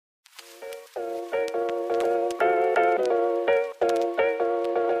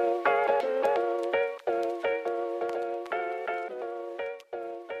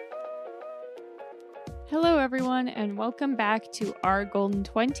Hello, everyone, and welcome back to Our Golden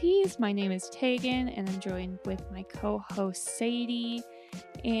 20s. My name is Tegan, and I'm joined with my co-host Sadie.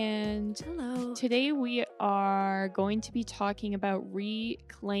 And hello. Today we are going to be talking about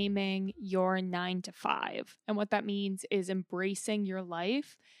reclaiming your 9 to 5. And what that means is embracing your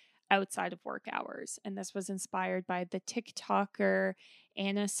life outside of work hours. And this was inspired by the TikToker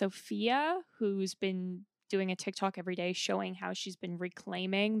Anna Sophia, who's been doing a TikTok every day showing how she's been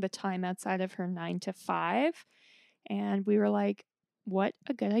reclaiming the time outside of her 9 to 5. And we were like, what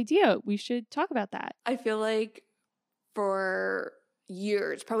a good idea. We should talk about that. I feel like for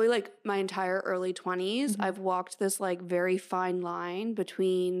years, probably like my entire early 20s, I've walked this like very fine line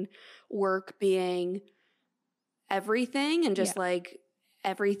between work being everything and just like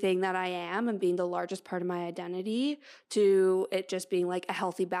everything that I am and being the largest part of my identity to it just being like a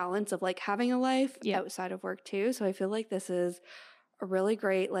healthy balance of like having a life outside of work too. So I feel like this is a really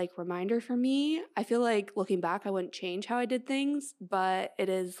great like reminder for me. I feel like looking back, I wouldn't change how I did things, but it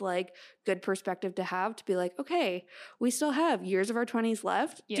is like good perspective to have to be like, okay, we still have years of our 20s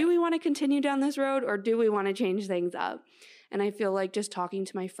left. Do we want to continue down this road or do we want to change things up? And I feel like just talking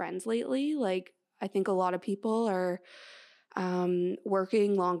to my friends lately, like I think a lot of people are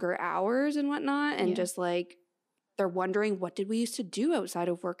working longer hours and whatnot. And just like, they're wondering what did we used to do outside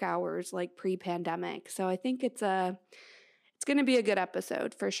of work hours, like pre-pandemic. So I think it's going to be a good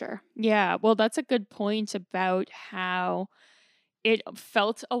episode for sure. Yeah, well, that's a good point about how it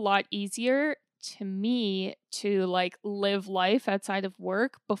felt a lot easier to me to like live life outside of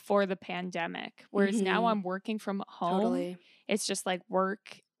work before the pandemic. Whereas now I'm working from home. Totally. It's just like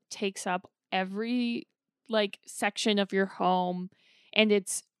work takes up every like section of your home, and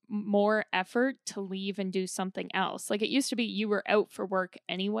it's more effort to leave and do something else. Like it used to be you were out for work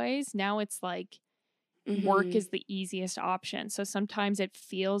anyways. Now it's like work is the easiest option. So sometimes it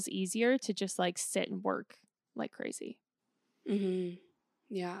feels easier to just like sit and work like crazy.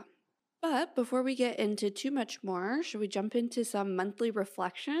 Yeah. But before we get into too much more, should we jump into some monthly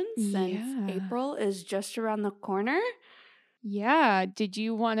reflections since April is just around the corner? Yeah. Did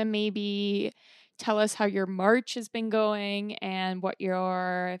you want to maybe tell us how your March has been going and what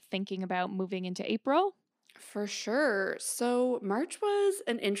you're thinking about moving into April? For sure. So March was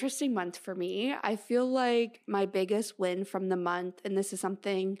an interesting month for me. I feel like my biggest win from the month, and this is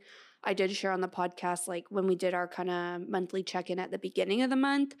something I did share on the podcast, like when we did our kind of monthly check-in at the beginning of the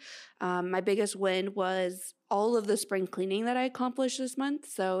month, my biggest win was all of the spring cleaning that I accomplished this month.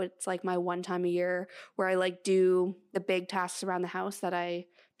 So it's like my one time a year where I like do the big tasks around the house that I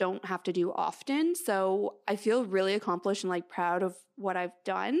don't have to do often. So I feel really accomplished and like proud of what I've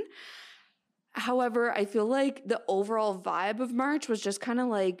done. However, I feel like the overall vibe of March was just kind of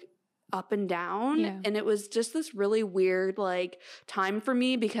like up and down. And it was just this really weird like time for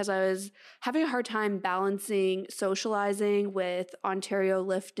me because I was having a hard time balancing socializing with Ontario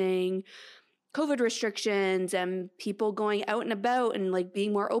lifting COVID restrictions and people going out and about and like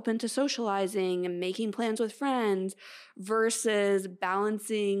being more open to socializing and making plans with friends versus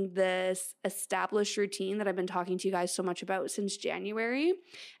balancing this established routine that I've been talking to you guys so much about since January.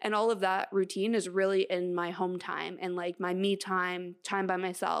 And all of that routine is really in my home time and like my me time by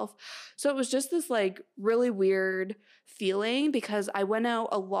myself. So it was just this like really weird feeling because I went out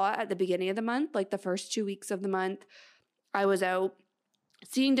a lot at the beginning of the month, like the first 2 weeks of the month. I was out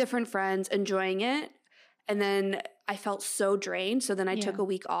seeing different friends, enjoying it. And then I felt so drained. So then I took a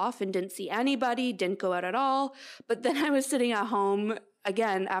week off and didn't see anybody, didn't go out at all. But then I was sitting at home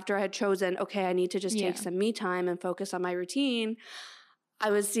again after I had chosen, okay, I need to just take some me time and focus on my routine.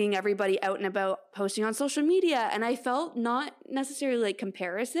 I was seeing everybody out and about posting on social media. And I felt not necessarily like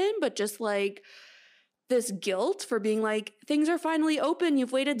comparison, but just like this guilt for being like, things are finally open.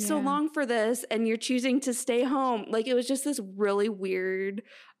 You've waited so long for this and you're choosing to stay home. Like it was just this really weird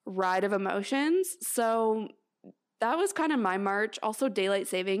ride of emotions. So that was kind of my March. Also daylight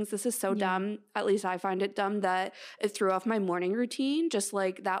savings. This is so dumb. At least I find it dumb that it threw off my morning routine. Just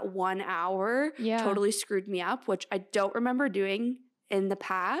like that 1 hour totally screwed me up, which I don't remember doing in the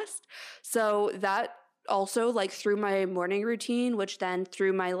past. So that also like through my morning routine, which then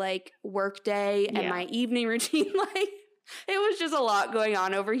through my like work day and my evening routine, like it was just a lot going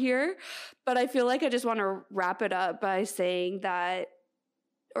on over here. But I feel like I just want to wrap it up by saying that,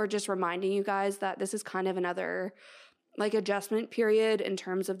 or just reminding you guys that this is kind of another like adjustment period in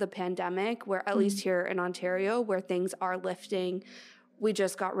terms of the pandemic, where at least here in Ontario, where things are lifting we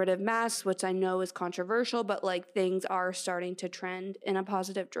just got rid of masks, which I know is controversial, but like things are starting to trend in a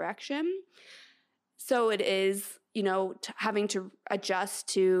positive direction. So it is, having to adjust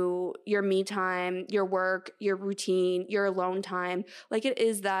to your me time, your work, your routine, your alone time. Like it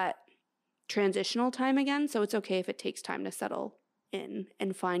is that transitional time again. So it's okay if it takes time to settle in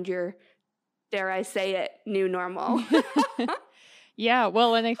and find your, dare I say it, new normal. Yeah,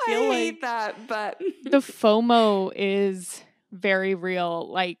 well, and I feel I hate that, but the FOMO is very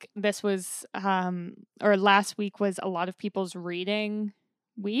real. Like this was or last week was a lot of people's reading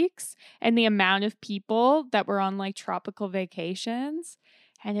weeks, and the amount of people that were on like tropical vacations,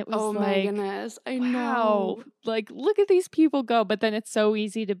 and it was oh my like, goodness, I wow, know. like look at these people go. But then it's so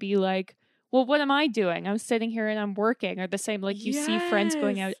easy to be like, well, what am I doing? I'm sitting here and I'm working. Or the same, like you see friends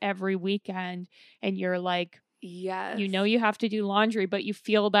going out Yes. every weekend and you're like, Yes. you have to do laundry, but you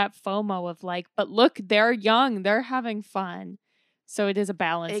feel that FOMO of like, but look, they're young, they're having fun. So it is a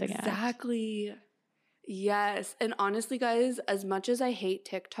balancing act. Exactly. Yes. And honestly, guys, as much as I hate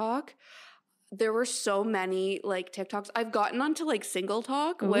TikTok, there were so many like TikToks. I've gotten onto like single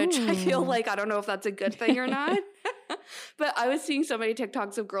talk, which I feel Ooh. like I don't know if that's a good thing or not. But I was seeing so many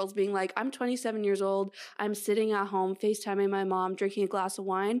TikToks of girls being like, I'm 27 years old. I'm sitting at home FaceTiming my mom, drinking a glass of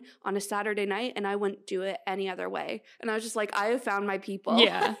wine on a Saturday night, and I wouldn't do it any other way. And I was just like, I have found my people.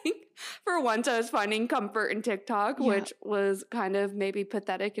 Yeah. For once, I was finding comfort in TikTok, Yeah. which was kind of maybe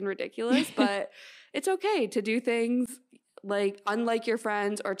pathetic and ridiculous, but it's okay to do things like unlike your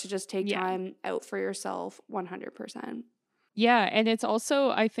friends or to just take Yeah. time out for yourself 100%. Yeah. And it's also,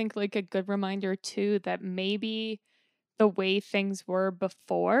 I think, like a good reminder too that maybe the way things were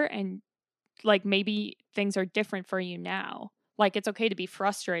before and like maybe things are different for you now. Like it's okay to be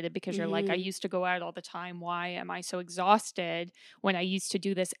frustrated because you're like, I Mhm. used to go out all the time. Why am I so exhausted when I used to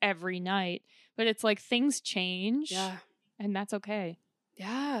do this every night? But it's like things change Yeah. and that's okay.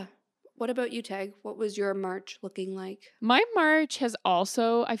 Yeah. What about you, Tag? What was your March looking like? My March has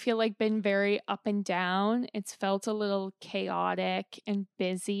also, I feel like, been very up and down. It's felt a little chaotic and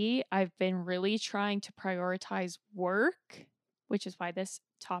busy. I've been really trying to prioritize work, which is why this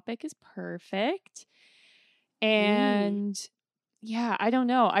topic is perfect. And yeah, I don't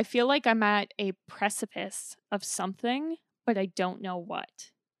know. I feel like I'm at a precipice of something, but I don't know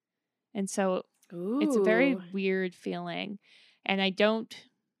what. And so it's a very Ooh. weird feeling. And I don't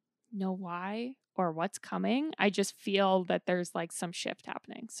know why or what's coming. I just feel that there's like some shift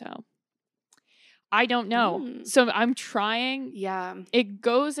happening. So I don't know. So I'm trying. Yeah. It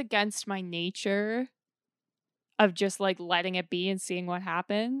goes against my nature of just like letting it be and seeing what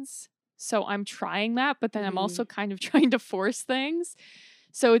happens. So I'm trying that, but then I'm also kind of trying to force things.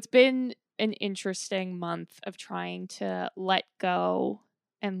 So it's been an interesting month of trying to let go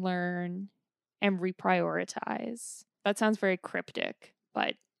and learn and reprioritize. That sounds very cryptic,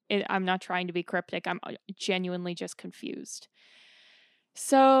 but I'm not trying to be cryptic. I'm genuinely just confused.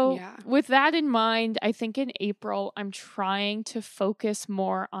 So, Yeah. with that in mind, I think in April, I'm trying to focus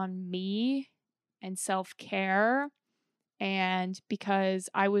more on me and self care. And because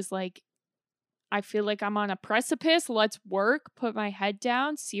I was like, I feel like I'm on a precipice. Let's work, put my head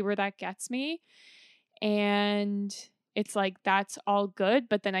down, see where that gets me. And it's like, that's all good.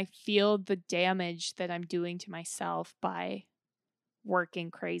 But then I feel the damage that I'm doing to myself by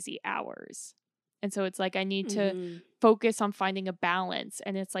working crazy hours. And so it's like, I need to focus on finding a balance.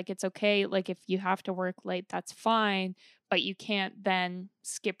 And it's like, it's okay. Like, if you have to work late, that's fine. But you can't then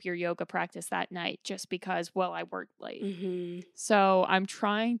skip your yoga practice that night just because, well, I worked late. So I'm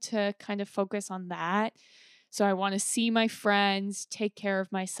trying to kind of focus on that. So I want to see my friends, take care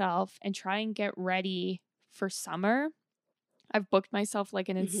of myself, and try and get ready for summer. I've booked myself like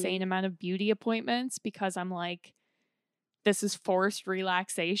an insane amount of beauty appointments because I'm like, this is forced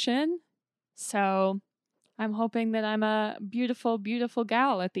relaxation. So I'm hoping that I'm a beautiful, beautiful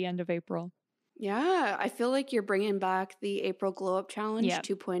gal at the end of April. Yeah, I feel like you're bringing back the April Glow Up Challenge Yeah.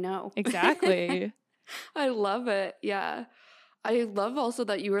 2.0. Exactly. I love it. Yeah. I love also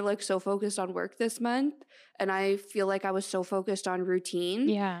that you were like so focused on work this month. And I feel like I was so focused on routine.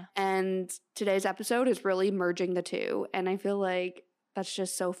 Yeah. And today's episode is really merging the two. And I feel like that's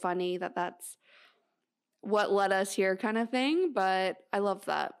just so funny that that's what led us here kind of thing. But I love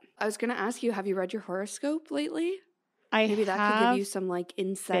that. I was going to ask you, have you read your horoscope lately? Maybe that could give you some like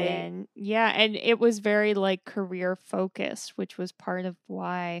insight. Yeah, and it was very like career focused, which was part of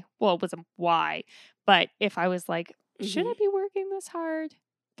why, well, it wasn't why, but if I was like, should I be working this hard?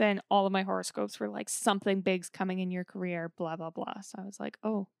 Then all of my horoscopes were like, something big's coming in your career, blah, blah, blah. So I was like,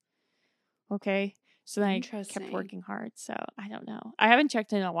 oh, okay. So then I kept Interesting. working hard. So I don't know. I haven't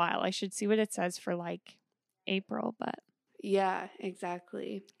checked in a while. I should see what it says for like April, but Yeah,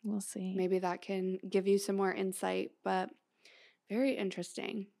 exactly. We'll see. Maybe that can give you some more insight, but very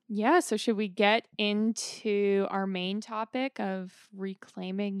interesting. Yeah, so should we get into our main topic of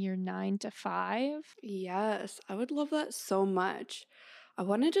reclaiming your 9 to 5? Yes, I would love that so much. I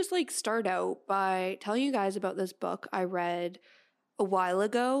want to just like start out by telling you guys about this book I read a while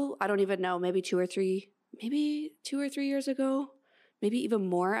ago. I don't even know, maybe 2 or 3 years ago, maybe even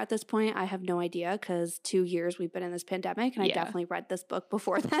more at this point. I have no idea because 2 years we've been in this pandemic and I Yeah. definitely read this book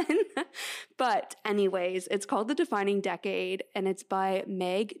before then. But, anyways, it's called The Defining Decade and it's by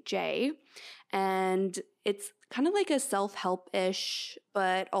Meg Jay. And it's kind of like a self help ish,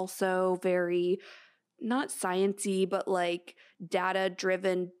 but also very not sciencey, but like data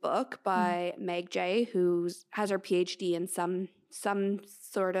driven book by Meg Jay, who has her PhD in some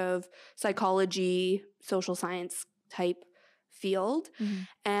sort of psychology, social science type field. Mhm.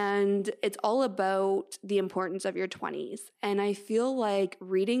 And it's all about the importance of your 20s. And I feel like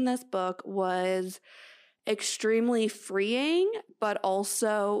reading this book was extremely freeing, but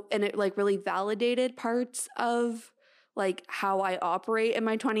also, and it like really validated parts of like how I operate in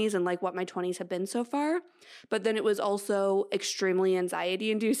my 20s and like what my 20s have been so far. But then it was also extremely anxiety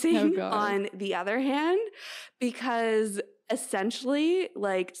inducing on the other hand, because essentially,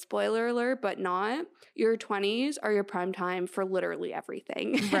 like spoiler alert, but not, your 20s are your prime time for literally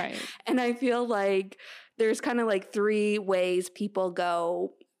everything. Right. And I feel like there's kind of like 3 ways people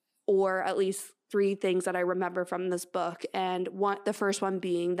go, or at least 3 things that I remember from this book. And the first one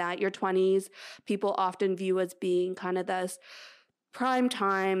being that your 20s, people often view as being kind of this prime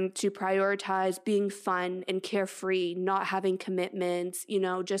time to prioritize being fun and carefree, not having commitments,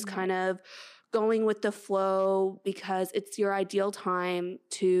 just kind of going with the flow because it's your ideal time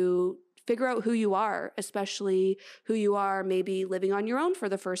to figure out who you are, especially who you are maybe living on your own for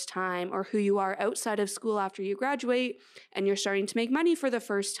the first time, or who you are outside of school after you graduate and you're starting to make money for the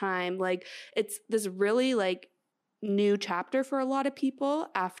first time. Like, it's this really like new chapter for a lot of people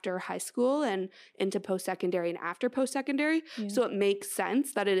after high school and into post-secondary and after post-secondary. Yeah. So it makes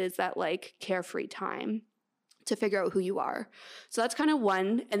sense that it is that like carefree time to figure out who you are. So that's kind of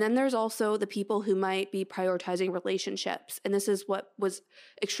one. And then there's also the people who might be prioritizing relationships. And this is what was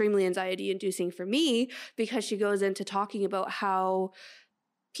extremely anxiety inducing for me, because she goes into talking about how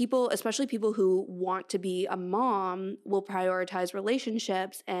people, especially people who want to be a mom, will prioritize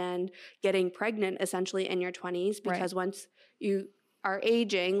relationships and getting pregnant essentially in your 20s, because once you are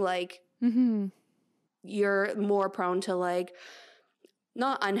aging, like you're more prone to like,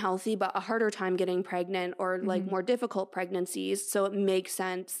 not unhealthy, but a harder time getting pregnant, or like more difficult pregnancies. So it makes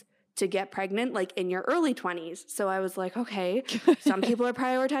sense to get pregnant like in your early 20s. So I was like, okay, some people are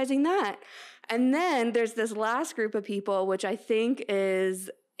prioritizing that. And then there's this last group of people, which I think is,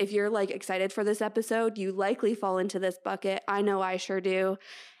 if you're like excited for this episode, you likely fall into this bucket. I know I sure do.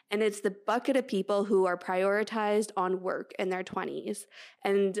 And it's the bucket of people who are prioritized on work in their 20s.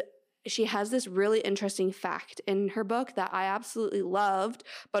 And she has this really interesting fact in her book that I absolutely loved,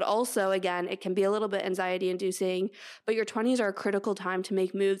 but also, again, it can be a little bit anxiety inducing, but your 20s are a critical time to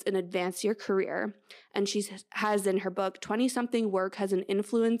make moves and advance your career. And she has in her book, 20-something work has an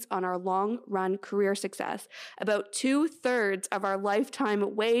influence on our long-run career success. About 2/3 of our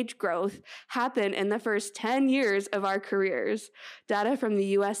lifetime wage growth happen in the first 10 years of our careers. Data from the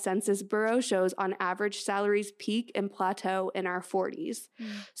U.S. Census Bureau shows on average salaries peak and plateau in our 40s.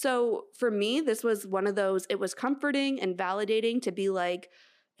 So for me, this was one of those, it was comforting and validating to be like,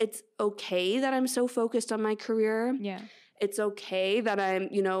 it's okay that I'm so focused on my career. Yeah. It's okay that I'm,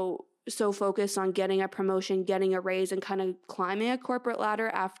 so focused on getting a promotion, getting a raise, and kind of climbing a corporate ladder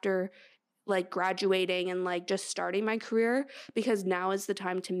after like graduating and like just starting my career, because now is the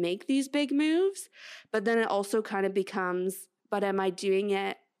time to make these big moves. But then it also kind of becomes, but am I doing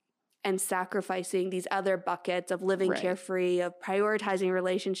it and sacrificing these other buckets of living carefree, of prioritizing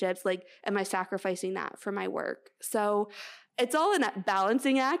relationships? Like, am I sacrificing that for my work? So it's all in that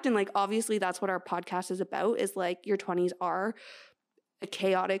balancing act. And like, obviously that's what our podcast is about, is like your 20s are a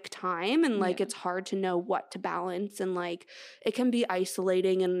chaotic time, and like it's hard to know what to balance, and like it can be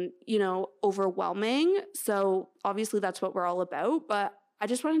isolating and overwhelming. So obviously that's what we're all about, but I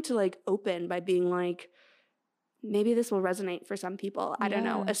just wanted to like open by being like, maybe this will resonate for some people. I don't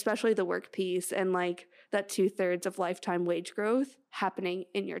know, especially the work piece and like that 2/3 of lifetime wage growth happening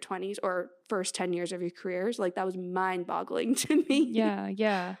in your 20s or first 10 years of your careers. Like, that was mind-boggling to me.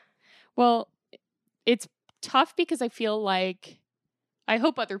 Yeah. Well, it's tough because I feel like, I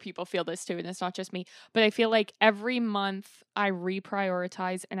hope other people feel this too, and it's not just me, but I feel like every month I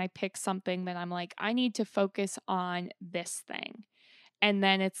reprioritize and I pick something that I'm like, I need to focus on this thing. And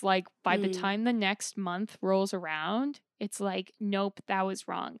then it's like, by the time the next month rolls around, It's like, nope, that was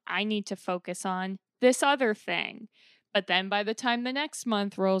wrong. I need to focus on this other thing. But then by the time the next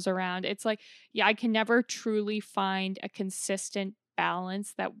month rolls around, it's like, yeah, I can never truly find a consistent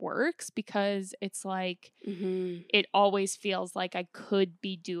balance that works because it's like, Mm-hmm. it always feels like I could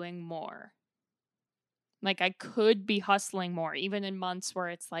be doing more. Like I could be hustling more, even in months where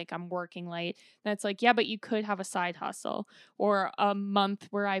it's like I'm working late. That's like, yeah, but you could have a side hustle or a month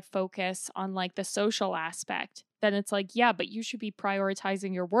where I focus on like the social aspect. Then it's like, yeah, but you should be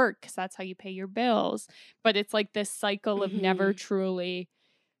prioritizing your work because that's how you pay your bills. But it's like this cycle of never Mm-hmm. truly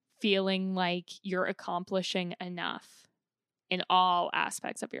feeling like you're accomplishing enough in all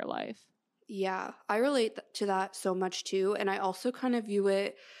aspects of your life. Yeah, I relate to that so much too. And I also kind of view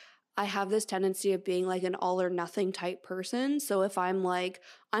it, I have this tendency of being like an all or nothing type person. So if I'm like,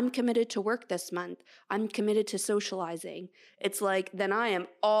 I'm committed to work this month, I'm committed to socializing, it's like, then I am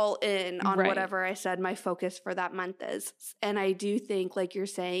all in on Right. whatever I said my focus for that month is. And I do think, like you're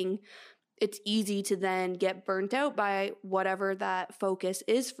saying, it's easy to then get burnt out by whatever that focus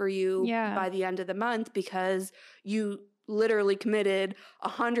is for you Yeah. by the end of the month because you literally committed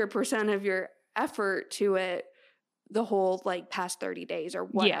 100% of your effort to it the whole like past 30 days or Yeah.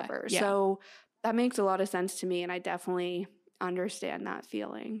 whatever. Yeah. So that makes a lot of sense to me and I definitely understand that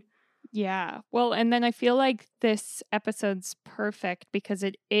feeling. Yeah. Well, and then I feel like this episode's perfect because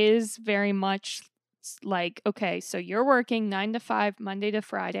it is very much like, okay, so you're working 9 to 5, Monday to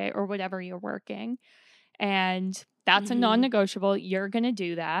Friday, or whatever you're working. And that's a non Mhm. negotiable. You're going to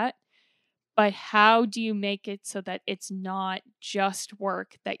do that. But how do you make it so that it's not just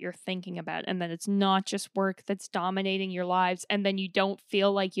work that you're thinking about and that it's not just work that's dominating your lives and then you don't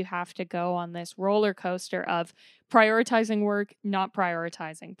feel like you have to go on this roller coaster of prioritizing work, not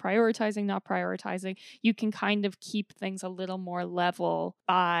prioritizing, prioritizing, not prioritizing. You can kind of keep things a little more level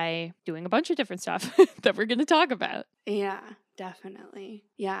by doing a bunch of different stuff that we're going to talk about. Yeah, definitely.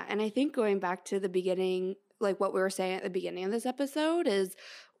 Yeah, and I think going back to the beginning, like what we were saying at the beginning of this episode is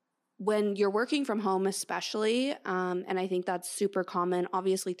when you're working from home, especially, and I think that's super common,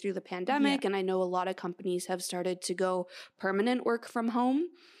 obviously, through the Yeah. pandemic. And I know a lot of companies have started to go permanent work from home.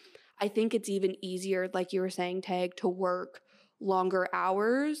 I think it's even easier, like you were saying, Tag, to work longer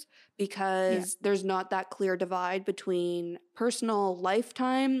hours Yeah. because there's not that clear divide between personal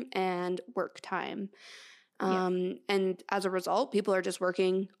lifetime and work time. Yeah. And as a result, people are just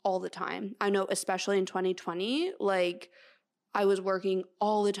working all the time. I know, especially in 2020, like I was working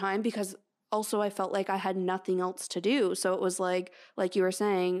all the time because also I felt like I had nothing else to do. So it was like you were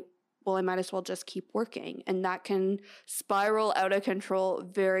saying, well, I might as well just keep working. And that can spiral out of control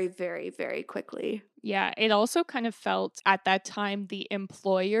very, very, very quickly. Yeah, it also kind of felt at that time the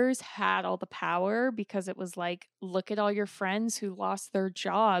employers had all the power because it was like, look at all your friends who lost their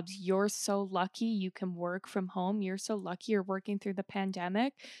jobs. You're so lucky you can work from home. You're so lucky you're working through the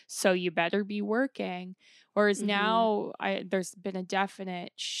pandemic. So you better be working. Whereas Mm-hmm. now there's been a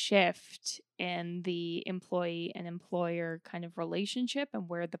definite shift in the employee and employer kind of relationship and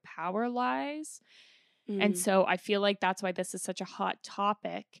where the power lies. And Mm. so I feel like that's why this is such a hot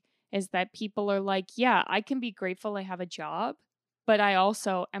topic is that people are like, yeah, I can be grateful I have a job, but I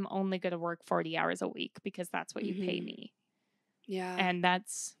also am only going to work 40 hours a week because that's what you pay Mm-hmm. me. Yeah. And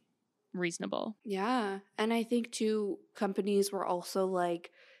that's reasonable. Yeah. And I think too, companies were also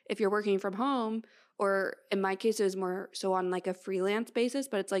like, if you're working from home, or in my case, it was more so on like a freelance basis,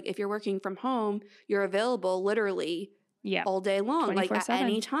 but it's like if you're working from home, you're available literally Yeah, all day long, like at 24/7.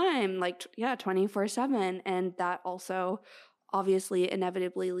 any time, like, yeah, 24/7. And that also obviously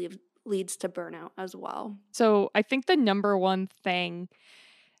inevitably leads to burnout as well. So I think the number one thing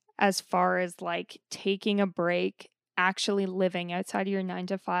as far as like taking a break, actually living outside of your 9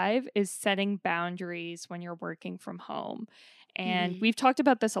 to 5 is setting boundaries when you're working from home. And Mm-hmm. we've talked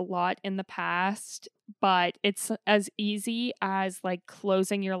about this a lot in the past, but it's as easy as like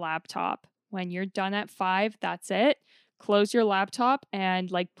closing your laptop. When you're done at 5, that's it. Close your laptop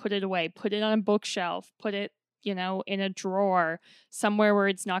and like put it away, put it on a bookshelf, put it, in a drawer somewhere where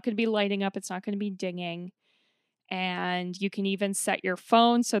it's not going to be lighting up, it's not going to be dinging. And you can even set your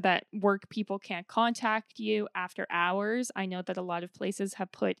phone so that work people can't contact you after hours. I know that a lot of places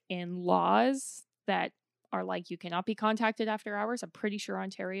have put in laws that are like you cannot be contacted after hours. I'm pretty sure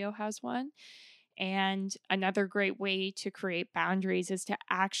Ontario has one. And another great way to create boundaries is to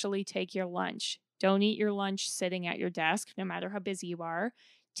actually take your lunch. Don't eat your lunch sitting at your desk, no matter how busy you are.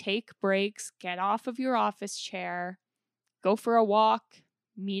 Take breaks, get off of your office chair, go for a walk,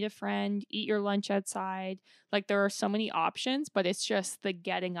 meet a friend, eat your lunch outside. Like there are so many options, but it's just the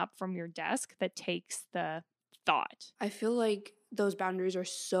getting up from your desk that takes the thought. I feel like those boundaries are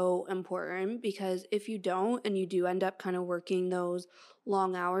so important, because if you don't and you do end up kind of working those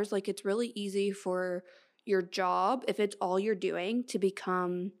long hours, like it's really easy for your job, if it's all you're doing, to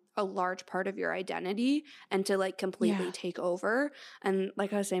become a large part of your identity and to like completely Yeah. take over. And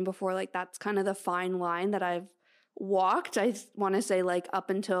like I was saying before, like that's kind of the fine line that I've walked. I want to say like up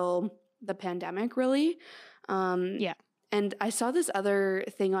until the pandemic, really. Yeah. And I saw this other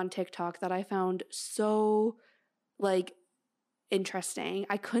thing on TikTok that I found so like interesting.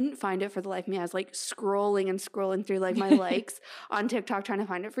 I couldn't find it for the life of me. I was like scrolling and scrolling through like my likes on TikTok trying to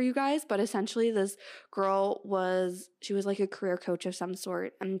find it for you guys. But essentially this girl she was like a career coach of some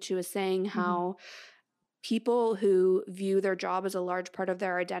sort. And she was saying how people who view their job as a large part of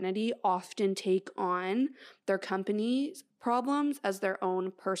their identity often take on their company's problems as their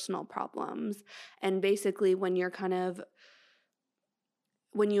own personal problems. And basically when you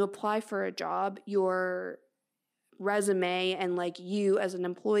apply for a job, your resume and like you as an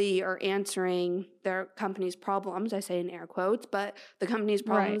employee are answering their company's problems, I say in air quotes, but the company's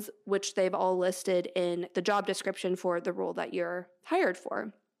problems, which they've all listed in the job description for the role that you're hired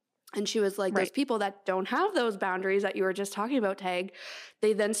for. And she was like, those people that don't have those boundaries that you were just talking about, Tag,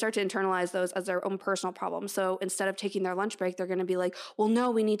 they then start to internalize those as their own personal problems. So instead of taking their lunch break, they're going to be like, well,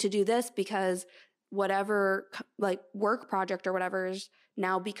 no, we need to do this because whatever like work project or whatever is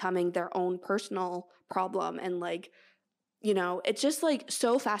now becoming their own personal problem. And like, you know, it's just like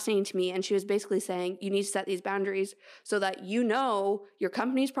so fascinating to me. And she was basically saying you need to set these boundaries so that, you know, your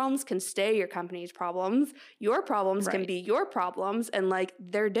company's problems can stay your company's problems. Your problems can be your problems, and like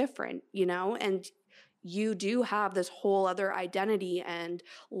they're different, you know, and you do have this whole other identity and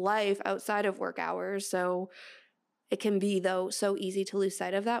life outside of work hours. So it can be, though, so easy to lose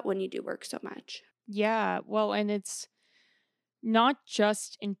sight of that when you do work so much. Yeah. Well, and it's not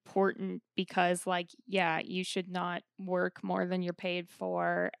just important because, like, yeah, you should not work more than you're paid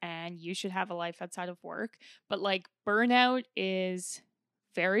for and you should have a life outside of work. But, like, burnout is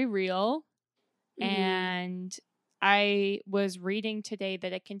very real. And I was reading today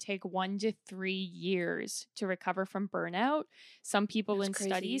that it can take 1 to 3 years to recover from burnout. Some people in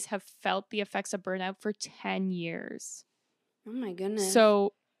studies have felt the effects of burnout for 10 years. Oh my goodness.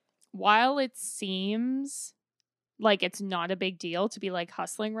 So while it seems like it's not a big deal to be like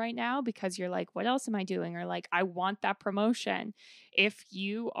hustling right now because you're like, what else am I doing? Or like, I want that promotion. If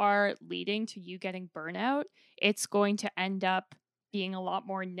you are leading to you getting burnout, it's going to end up being a lot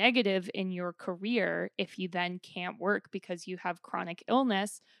more negative in your career if you then can't work because you have chronic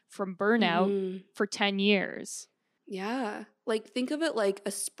illness from burnout for 10 years. Yeah. Like, think of it like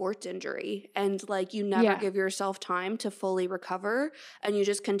a sports injury, and like you never give yourself time to fully recover, and you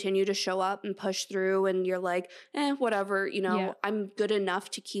just continue to show up and push through, and you're like, whatever, you know, I'm good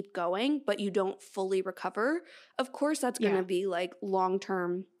enough to keep going, but you don't fully recover. Of course, that's going to be like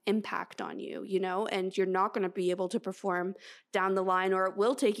long-term impact on you, you know, and you're not going to be able to perform down the line, or it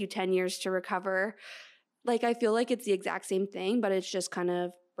will take you 10 years to recover. Like, I feel like it's the exact same thing, but it's just kind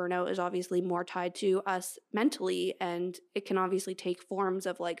of, burnout is obviously more tied to us mentally, and it can obviously take forms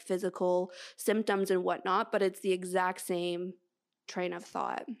of like physical symptoms and whatnot, but it's the exact same train of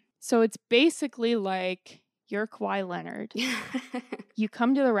thought. So it's basically like you're Kawhi Leonard. You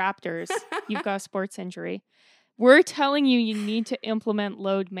come to the Raptors, you've got a sports injury. We're telling you need to implement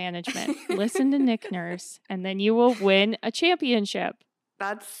load management. Listen to Nick Nurse, and then you will win a championship.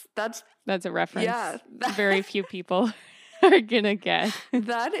 That's a reference. Yeah. Very few people are gonna get.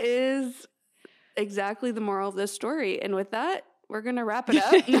 That is exactly the moral of this story. And with that, we're gonna wrap it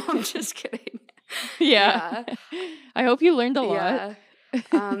up. No, I'm just kidding. Yeah. I hope you learned a lot.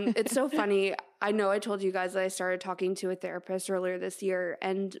 It's so funny. I know I told you guys that I started talking to a therapist earlier this year,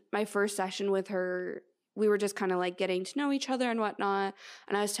 and my first session with her, we were just kind of like getting to know each other and whatnot.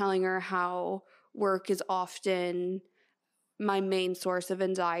 And I was telling her how work is often my main source of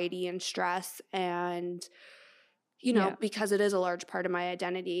anxiety and stress, and you know, because it is a large part of my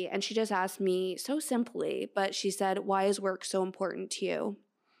identity. And she just asked me so simply, but she said, why is work so important to you?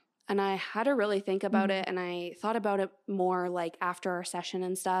 And I had to really think about it, and I thought about it more like after our session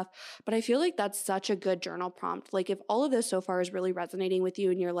and stuff. But I feel like that's such a good journal prompt. Like, if all of this so far is really resonating with you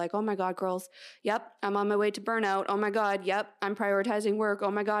and you're like, oh my God, girls, yep, I'm on my way to burnout. Oh my God, yep, I'm prioritizing work.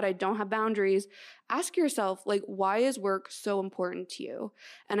 Oh my God, I don't have boundaries. Ask yourself, like, why is work so important to you?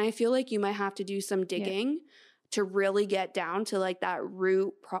 And I feel like you might have to do some digging to really get down to like that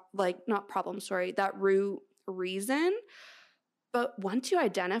root, that root reason. But once you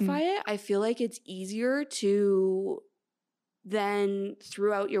identify it, I feel like it's easier to then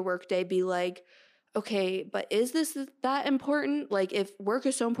throughout your workday be like, okay, but is this that important? Like, if work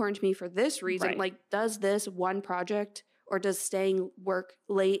is so important to me for this reason, like, does this one project Or does staying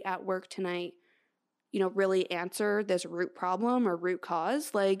late at work tonight, really answer this root problem or root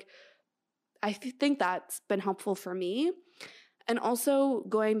cause? Like, I think that's been helpful for me. And also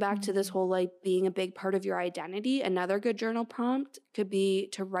going back to this whole like being a big part of your identity, another good journal prompt could be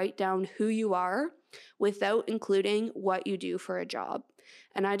to write down who you are without including what you do for a job.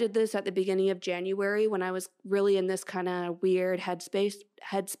 And I did this at the beginning of January when I was really in this kind of weird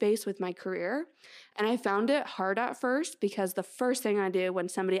headspace with my career. And I found it hard at first because the first thing I do when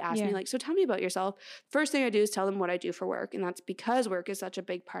somebody asks me like, so tell me about yourself, first thing I do is tell them what I do for work. And that's because work is such a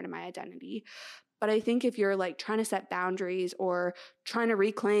big part of my identity. But I think if you're like trying to set boundaries or trying to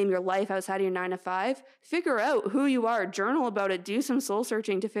reclaim your life outside of your 9 to 5, figure out who you are, journal about it, do some soul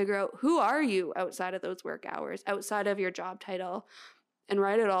searching to figure out who are you outside of those work hours, outside of your job title, and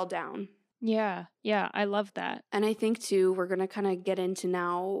write it all down. Yeah, I love that. And I think too, we're going to kind of get into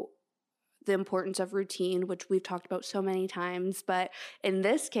now the importance of routine, which we've talked about so many times. But in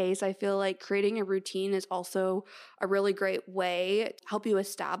this case, I feel like creating a routine is also a really great way to help you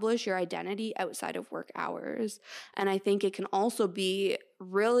establish your identity outside of work hours. And I think it can also be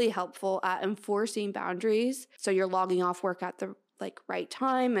really helpful at enforcing boundaries. So you're logging off work at the right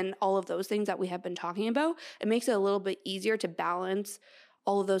time and all of those things that we have been talking about. It makes it a little bit easier to balance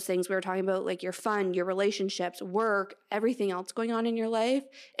all of those things we were talking about, like your fun, your relationships, work, everything else going on in your life,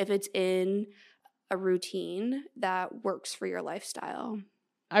 if it's in a routine that works for your lifestyle.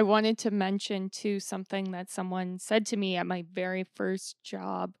 I wanted to mention too something that someone said to me at my very first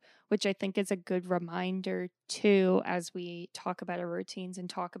job, which I think is a good reminder too, as we talk about our routines and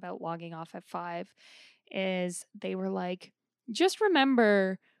talk about logging off at 5, is they were like, just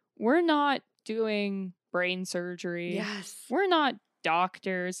remember, we're not doing brain surgery. Yes. We're not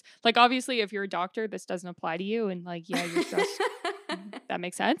doctors. Like, obviously, if you're a doctor, this doesn't apply to you. And like, yeah, you're stressed. That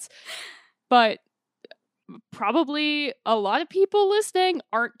makes sense. But probably a lot of people listening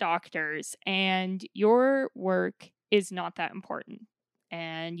aren't doctors, and your work is not that important.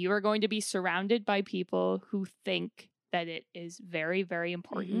 And you are going to be surrounded by people who think that it is very, very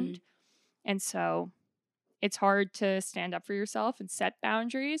important. And so it's hard to stand up for yourself and set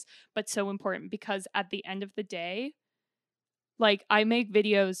boundaries, but so important because at the end of the day, like, I make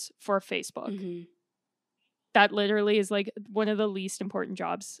videos for Facebook. That literally is like one of the least important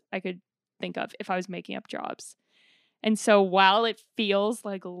jobs I could think of if I was making up jobs. And so while it feels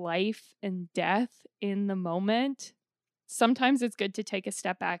like life and death in the moment, sometimes it's good to take a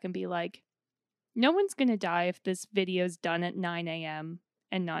step back and be like, no one's going to die if this video is done at 9 a.m.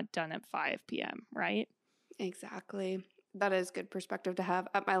 and not done at 5 p.m., right? Exactly. That is good perspective to have.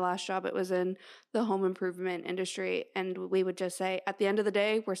 At my last job, it was in the home improvement industry, and we would just say, at the end of the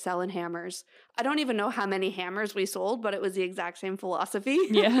day, we're selling hammers. I don't even know how many hammers we sold, but it was the exact same philosophy.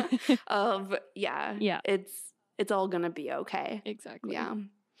 Yeah. Of, it's all going to be okay. Exactly. Yeah.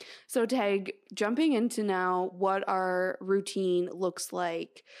 So Tag, jumping into now what our routine looks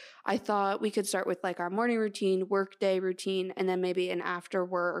like, I thought we could start with like our morning routine, workday routine, and then maybe an after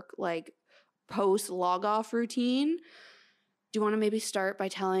work, like post log off routine. Do you want to maybe start by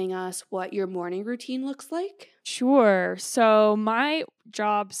telling us what your morning routine looks like? Sure. So my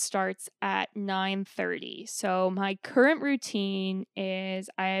job starts at 9:30. So my current routine is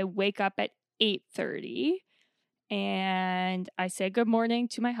I wake up at 8:30 and I say good morning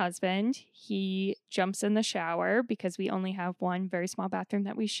to my husband. He jumps in the shower because we only have one very small bathroom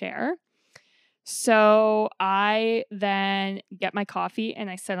that we share. So I then get my coffee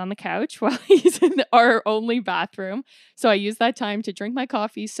and I sit on the couch while he's in our only bathroom. So I use that time to drink my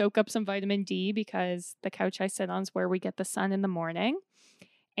coffee, soak up some vitamin D because the couch I sit on is where we get the sun in the morning.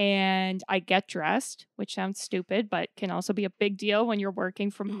 And I get dressed, which sounds stupid, but can also be a big deal when you're working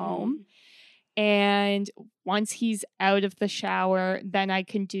from home. And once he's out of the shower, then I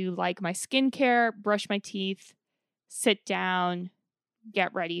can do like my skincare, brush my teeth, sit down,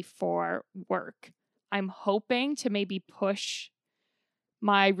 get ready for work. I'm hoping to maybe push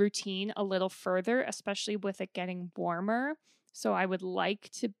my routine a little further, especially with it getting warmer. So I would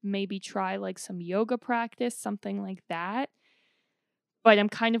like to maybe try like some yoga practice, something like that. But I'm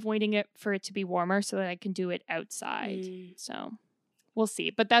kind of waiting for it to be warmer so that I can do it outside. So we'll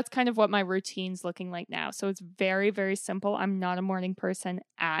see. But that's kind of what my routine's looking like now. So it's very, very simple. I'm not a morning person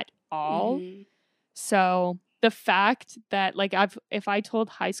at all. So the fact that like if I told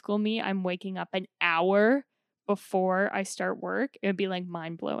high school me I'm waking up an hour before I start work, it would be like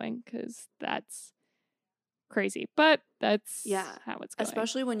mind blowing because that's crazy. But that's how it's going.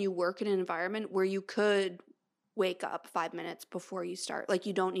 Especially when you work in an environment where you could wake up 5 minutes before you start. Like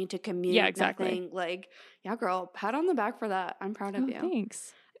you don't need to commute. Yeah, exactly. Nothing. Like, yeah, girl, pat on the back for that. I'm proud of you.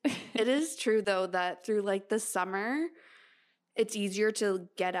 Thanks. It is true though that through like the summer, it's easier to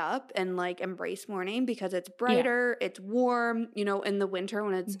get up and like embrace morning because it's Yeah. brighter, it's warm. In the winter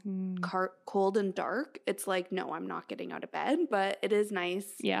when it's Hmm. cold and dark, it's like, no, I'm not getting out of bed, but it is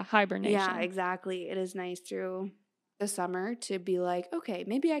nice. Yeah, Yeah, hibernation. exactly. It is nice through the summer to be like, okay,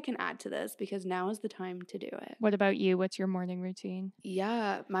 maybe I can add to this because now is the time to do it. What about you? What's your morning routine?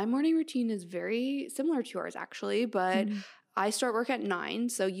 Yeah, my morning routine is very similar to yours actually, but Mhm. I start work at 9,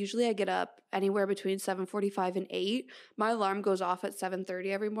 so usually I get up anywhere between 7:45 and 8. My alarm goes off at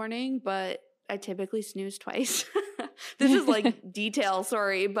 7:30 every morning, but I typically snooze twice. This is like detail,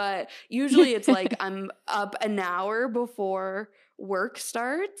 sorry, but usually it's like I'm up an hour before work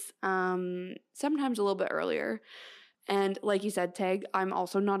starts, sometimes a little bit earlier. And like you said, Tag, I'm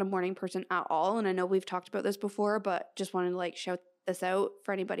also not a morning person at all. And I know we've talked about this before, but just wanted to like shout this out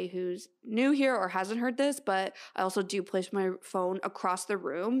for anybody who's new here or hasn't heard this. But I also do place my phone across the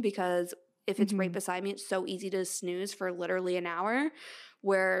room because if it's right Mhm. beside me, it's so easy to snooze for literally an hour.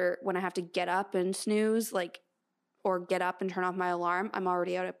 Where when I have to get up and snooze, like, or get up and turn off my alarm, I'm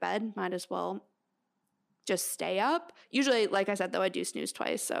already out of bed. Might as well just stay up. Usually, like I said, though, I do snooze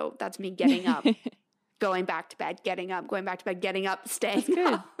twice. So that's me getting up, going back to bed, getting up, going back to bed, getting up, That's staying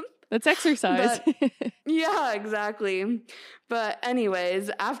good. up. That's exercise. But yeah, exactly. But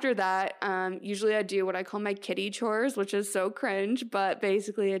anyways, after that, usually I do what I call my kitty chores, which is so cringe, but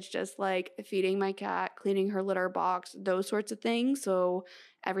basically it's just like feeding my cat, cleaning her litter box, those sorts of things. So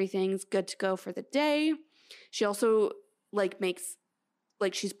everything's good to go for the day. She also like makes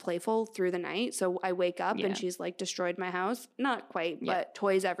like she's playful through the night. So I wake up and Yeah. she's like destroyed my house. Not quite, Yeah. but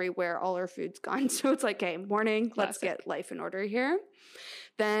toys everywhere, all her food's gone. So it's like, okay, morning, let's Classic. get life in order here.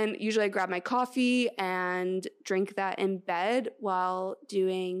 Then usually I grab my coffee and drink that in bed while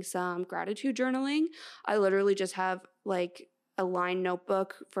doing some gratitude journaling. I literally just have like a line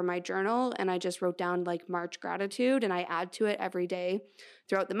notebook for my journal and I just wrote down like March gratitude and I add to it every day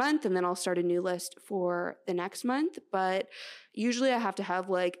throughout the month and then I'll start a new list for the next month. But usually I have to have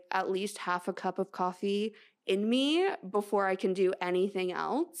like at least half a cup of coffee in me before I can do anything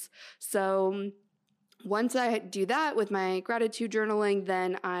else. So once I do that with my gratitude journaling,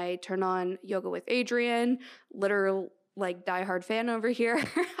 then I turn on Yoga with Adriene, literal like diehard fan over here.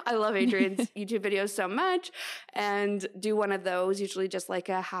 I love Adriene's YouTube videos so much and do one of those, usually just like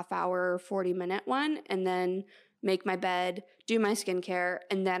a half hour, 40-minute one, and then make my bed, do my skincare,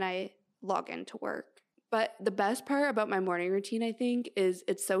 and then I log into work. But the best part about my morning routine, I think, is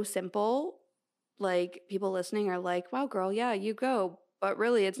it's so simple. Like people listening are like, wow, girl, yeah, you go. But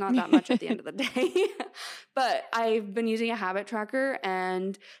really, it's not that much at the end of the day. But I've been using a habit tracker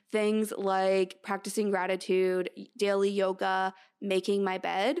and things like practicing gratitude, daily yoga, making my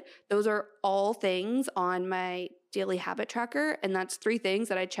bed. Those are all things on my daily habit tracker. And that's 3 things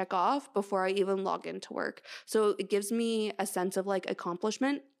that I check off before I even log into work. So it gives me a sense of like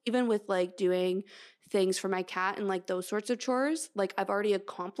accomplishment, even with like doing things for my cat and like those sorts of chores. Like I've already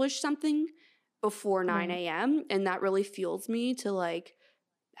accomplished something before 9 Right. a.m. And that really fuels me to like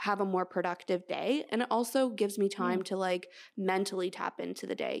have a more productive day. And it also gives me Yeah. time to like mentally tap into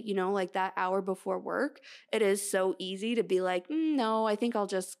the day, like that hour before work. It is so easy to be like, no, I think I'll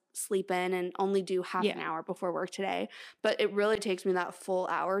just sleep in and only do half an Yeah. hour before work today. But it really takes me that full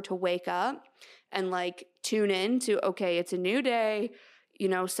hour to wake up and like tune in to, okay, it's a new day.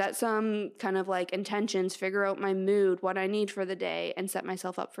 Set some kind of like intentions, figure out my mood, what I need for the day, and set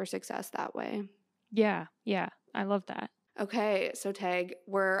myself up for success that way. Yeah. Yeah. I love that. Okay, so Tag,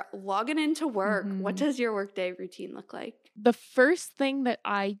 we're logging into work. What Mhm. does your workday routine look like? The first thing that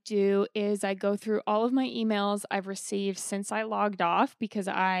I do is I go through all of my emails I've received since I logged off because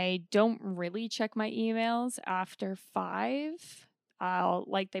I don't really check my emails after 5.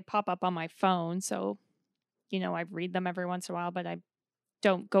 They pop up on my phone. So, I read them every once in a while, but I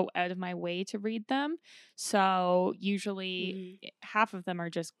don't go out of my way to read them. So usually Mhm. half of them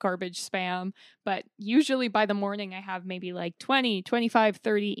are just garbage spam, but usually by the morning I have maybe like 20, 25,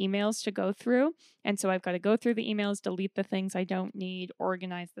 30 emails to go through. And so I've got to go through the emails, delete the things I don't need,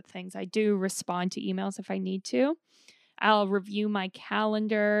 organize the things I do, respond to emails if I need to. I'll review my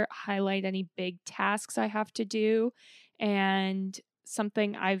calendar, highlight any big tasks I have to do, and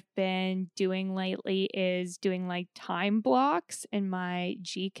something I've been doing lately is doing like time blocks in my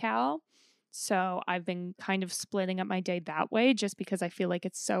GCal. So I've been kind of splitting up my day that way just because I feel like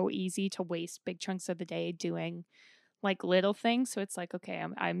it's so easy to waste big chunks of the day doing like little things. So it's like, okay,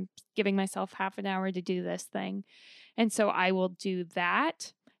 I'm giving myself half an hour to do this thing. And so I will do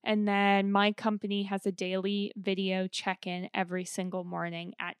that. And then my company has a daily video check in every single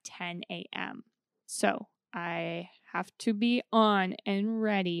morning at 10 a.m. So I have to be on and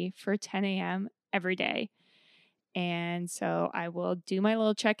ready for 10 a.m. every day. And so I will do my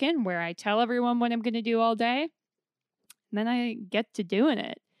little check-in where I tell everyone what I'm going to do all day. And then I get to doing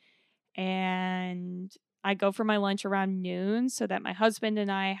it. And I go for my lunch around noon so that my husband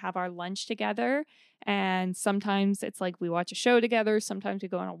and I have our lunch together. And sometimes it's like we watch a show together. Sometimes we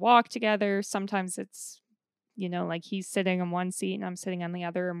go on a walk together. Sometimes it's, like he's sitting on one seat and I'm sitting on the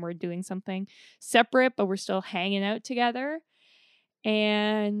other and we're doing something separate, but we're still hanging out together.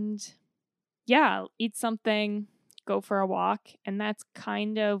 And yeah, eat something, go for a walk. And that's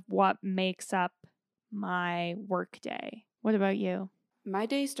kind of what makes up my work day. What about you? My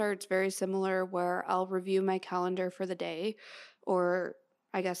day starts very similar where I'll review my calendar for the day, or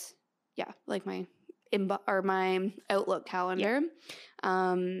I guess, yeah, like my my Outlook calendar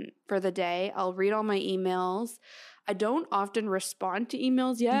for the day. I'll read all my emails. I don't often respond to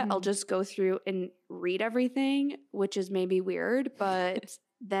emails yet. I'll just go through and read everything, which is maybe weird, but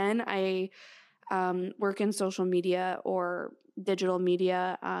then I work in social media or digital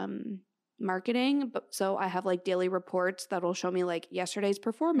media marketing, but so I have like daily reports that'll show me like yesterday's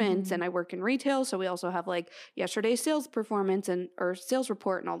performance, and I work in retail, so we also have like yesterday's sales performance and or sales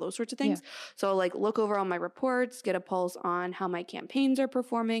report and all those sorts of things. So I'll like look over all my reports, get a pulse on how my campaigns are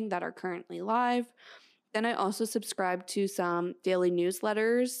performing that are currently live. Then I also subscribe to some daily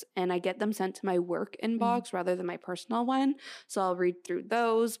newsletters, and I get them sent to my work inbox rather than my personal one. So I'll read through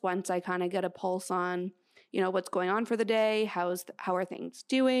those once I kind of get a pulse on, what's going on for the day, how are things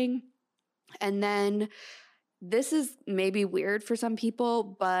doing. And then this is maybe weird for some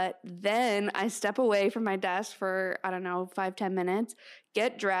people, but then I step away from my desk for, I don't know, 5-10 minutes,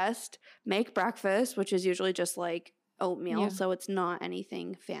 get dressed, make breakfast, which is usually just like oatmeal. So it's not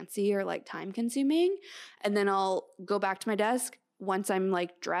anything fancy or like time consuming. And then I'll go back to my desk once I'm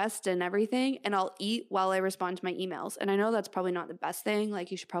like dressed and everything, and I'll eat while I respond to my emails. And I know that's probably not the best thing.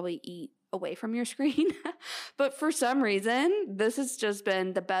 Like you should probably eat away from your screen. But for some reason, this has just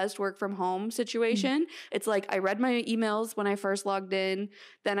been the best work from home situation. It's like I read my emails when I first logged in.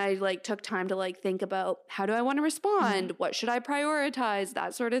 Then I like took time to like think about how do I want to respond? What should I prioritize?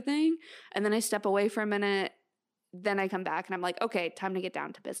 That sort of thing. And then I step away for a minute. Then I come back and I'm like, okay, time to get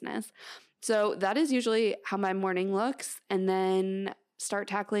down to business. So that is usually how my morning looks. And then start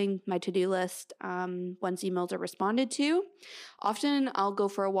tackling my to-do list once emails are responded to. Often I'll go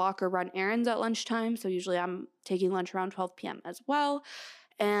for a walk or run errands at lunchtime. So usually I'm taking lunch around 12 p.m. as well.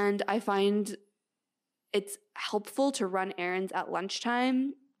 And I find it's helpful to run errands at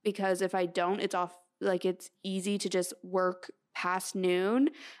lunchtime because if I don't, it's easy to just work past noon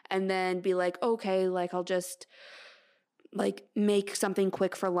and then be like, okay, like I'll just like make something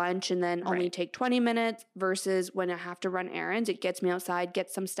quick for lunch and then only take 20 minutes versus when I have to run errands, it gets me outside,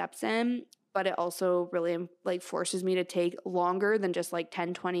 get some steps in, but it also really like forces me to take longer than just like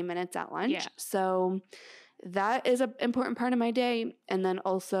 10-20 minutes at lunch. So that is an important part of my day. And then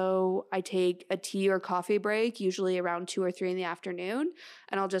also I take a tea or coffee break, usually around 2 or 3 in the afternoon.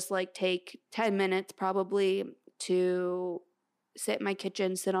 And I'll just like take 10 minutes probably to sit in my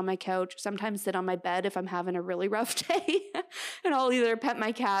kitchen, sit on my couch, sometimes sit on my bed if I'm having a really rough day. And I'll either pet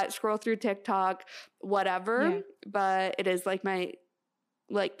my cat, scroll through TikTok, whatever. But it is like my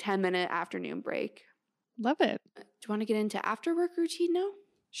 10-minute afternoon break. Love it. Do you want to get into after work routine now?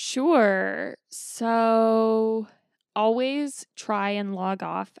 Sure. So always try and log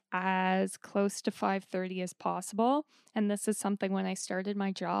off as close to 5:30 as possible. And this is something when I started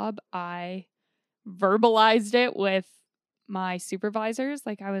my job, I verbalized it with my supervisors.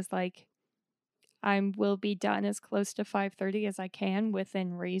 Like I was like, I will be done as close to 5:30 as I can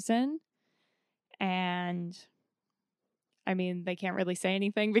within reason. And I mean, they can't really say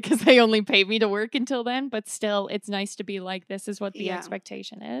anything because they only pay me to work until then, but still it's nice to be like, this is what the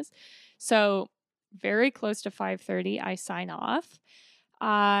expectation is. So very close to 5:30, I sign off.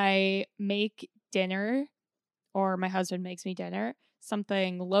 I make dinner, or my husband makes me dinner,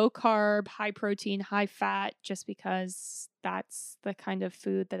 something low carb, high protein, high fat, just because that's the kind of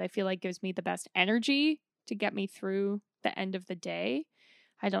food that I feel like gives me the best energy to get me through the end of the day.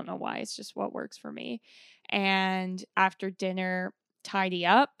 I don't know why. It's just what works for me. And after dinner, tidy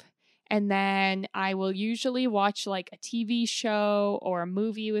up. And then I will usually watch like a TV show or a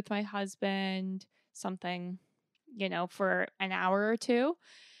movie with my husband, something, for an hour or two.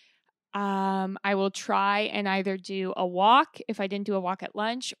 I will try and either do a walk if I didn't do a walk at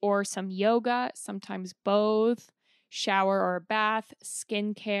lunch, or some yoga, sometimes both, shower or a bath,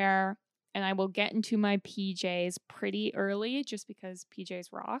 skincare, and I will get into my PJs pretty early just because PJs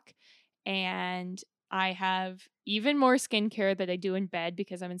rock. And I have even more skincare that I do in bed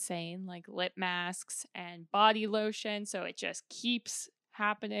because I'm insane, like lip masks and body lotion. So it just keeps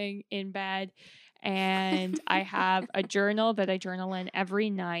happening in bed. And I have a journal that I journal in every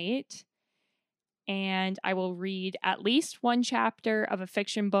night. And I will read at least one chapter of a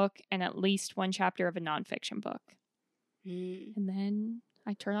fiction book and at least one chapter of a nonfiction book. Mm, And then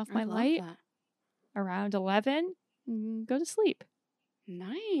I turn off I my love light that. around 11 and go to sleep.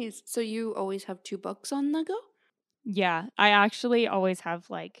 Nice. So you always have 2 books on the go? Yeah, I actually always have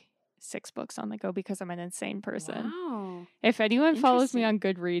like 6 books on the go because I'm an insane person. Wow. If anyone follows me Interesting.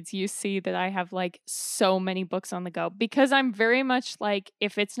 on Goodreads, you see that I have like so many books on the go because I'm very much like,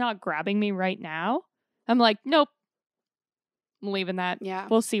 if it's not grabbing me right now, I'm like, nope, I'm leaving that. Yeah.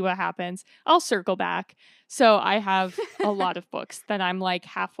 We'll see what happens. I'll circle back. So I have a lot of books that I'm like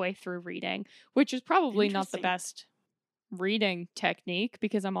halfway through reading, which is probably not the Interesting. best reading technique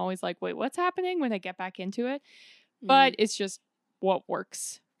because I'm always like, wait, what's happening when I get back into it? But Mm. it's just what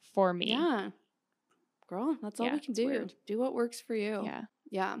works for me. Yeah. Girl, that's all Yeah, we can it's do. weird. Do what works for you. Yeah.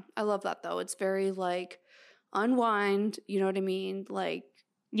 Yeah. I love that though. It's very like unwind, you know what I mean? Like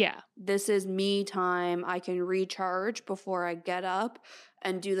Yeah. this is me time. I can recharge before I get up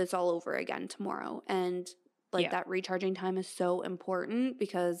and do this all over again tomorrow. And like Yeah. that recharging time is so important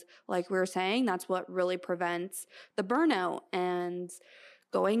because, like we were saying, that's what really prevents the burnout and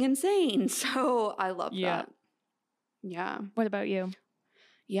going insane. So I love Yeah. that. Yeah. What about you?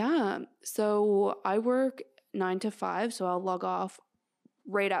 Yeah. So I work 9 to 5. So I'll log off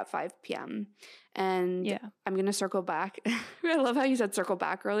right at 5 p.m. And Yeah. I'm going to circle back. I love how you said circle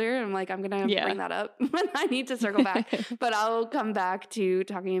back earlier. I'm like, I'm going to Yeah. bring that up when I need to circle back. But I'll come back to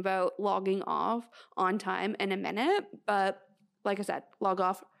talking about logging off on time in a minute. But like I said, log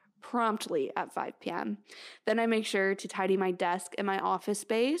off promptly at 5 p.m. Then I make sure to tidy my desk and my office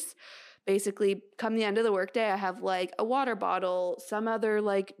space. Basically, come the end of the workday, I have like a water bottle, some other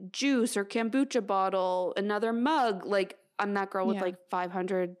like juice or kombucha bottle, another mug. Like I'm that girl with Yeah. like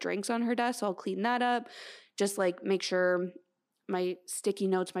 500 drinks on her desk, so I'll clean that up. Just like make sure my sticky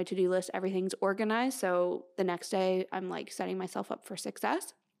notes, my to-do list, everything's organized. So the next day I'm like setting myself up for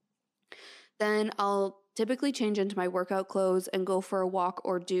success. Then I'll typically change into my workout clothes and go for a walk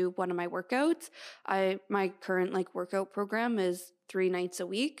or do one of my workouts. My current like workout program is 3 nights a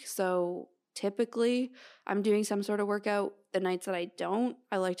week. So typically I'm doing some sort of workout. The nights that I don't,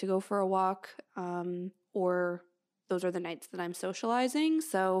 I like to go for a walk, or those are the nights that I'm socializing.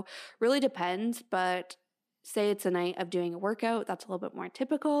 So really depends, but say it's a night of doing a workout, that's a little bit more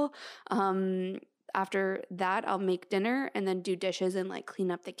typical. After that, I'll make dinner and then do dishes and like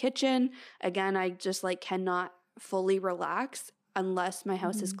clean up the kitchen. Again, I just like cannot fully relax unless my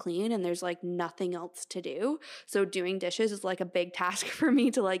house is Mhm. clean and there's like nothing else to do. So doing dishes is like a big task for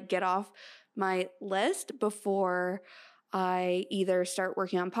me to like get off my list before I either start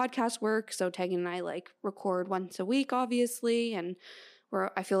working on podcast work. So Tegan and I like record once a week, obviously, and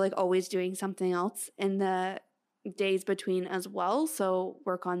I feel like always doing something else in the days between as well. So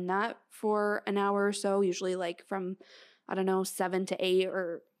work on that for an hour or so, usually like from, I don't know, 7 to 8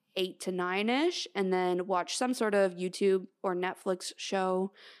 or 8 to 9-ish, and then watch some sort of YouTube or Netflix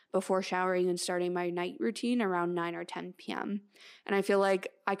show before showering and starting my night routine around 9 or 10 p.m. And I feel like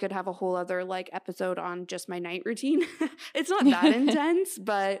I could have a whole other like episode on just my night routine. It's not that intense,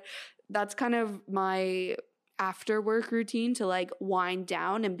 but that's kind of my after work routine to like wind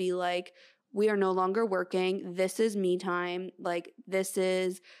down and be like, we are no longer working. This is me time. Like, this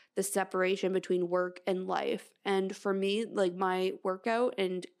is the separation between work and life. And for me, like, my workout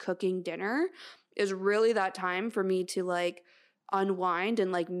and cooking dinner is really that time for me to like unwind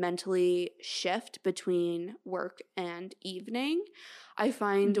and like mentally shift between work and evening. I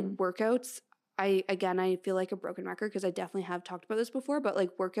find Mhm. workouts, I feel like a broken record because I definitely have talked about this before, but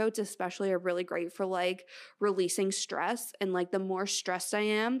like workouts especially are really great for like releasing stress. And like the more stressed I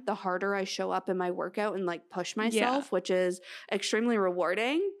am, the harder I show up in my workout and like push Yeah. myself, which is extremely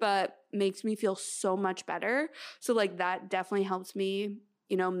rewarding, but makes me feel so much better. So like that definitely helps me,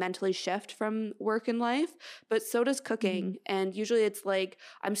 you know, mentally shift from work and life. But so does cooking. Mhm. And usually it's like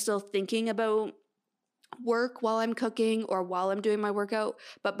I'm still thinking about work while I'm cooking or while I'm doing my workout.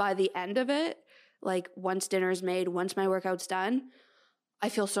 But by the end of it, like once dinner's made, once my workout's done, I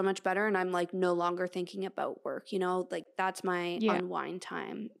feel so much better and I'm like no longer thinking about work, you know, like that's my Yeah. unwind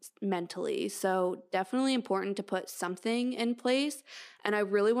time mentally. So definitely important to put something in place. And I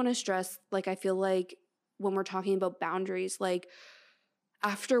really want to stress, like, I feel like when we're talking about boundaries, like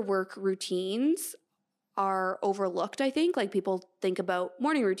after work routines are overlooked, I think. Like people think about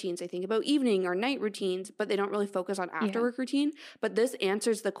morning routines, they think about evening or night routines, but they don't really focus on after Yeah. work routine. But this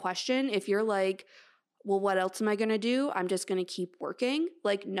answers the question if you're like, well, what else am I going to do? I'm just going to keep working.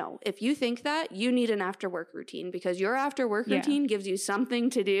 Like, no, if you think that, you need an after work routine, because your after work Yeah. routine gives you something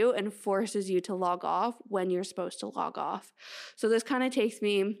to do and forces you to log off when you're supposed to log off. So this kind of takes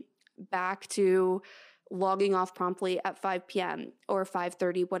me back to logging off promptly at 5 p.m. or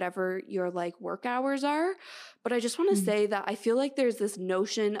 5:30, whatever your like work hours are. But I just want to say that I feel like there's this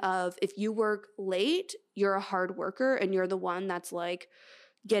notion of if you work late, you're a hard worker and you're the one that's like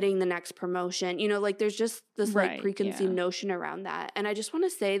getting the next promotion. You know, like there's just this like preconceived notion around that. And I just want to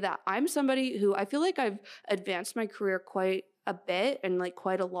say that I'm somebody who I feel like I've advanced my career quite a bit and like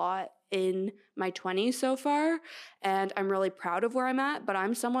quite a lot in my 20s so far. And I'm really proud of where I'm at, but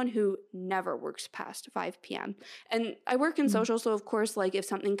I'm someone who never works past 5 p.m. And I work in social. So of course, like if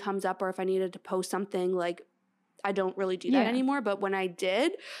something comes up or if I needed to post something, like I don't really do that anymore. But when I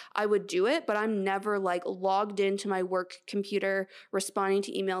did, I would do it. But I'm never like logged into my work computer, responding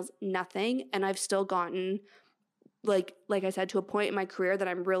to emails, nothing. And I've still gotten like I said, to a point in my career that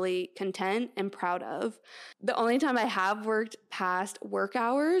I'm really content and proud of. The only time I have worked past work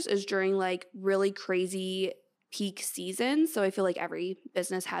hours is during like really crazy peak seasons. So I feel like every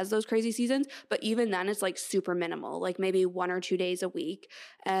business has those crazy seasons, but even then it's like super minimal, like maybe 1 or 2 days a week.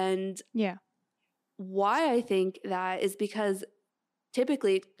 And why I think that is because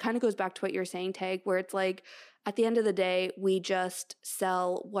typically it kind of goes back to what you're saying, Tag, where it's like at the end of the day, we just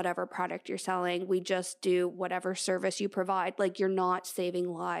sell whatever product you're selling. We just do whatever service you provide. Like you're not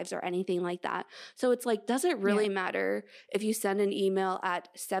saving lives or anything like that. So it's like, does it really matter if you send an email at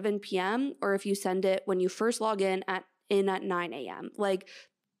 7 p.m. or if you send it when you first log in at 9 a.m.? Like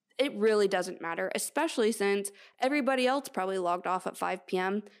it really doesn't matter, especially since everybody else probably logged off at 5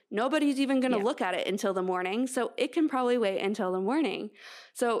 p.m. Nobody's even going to look at it until the morning. So it can probably wait until the morning.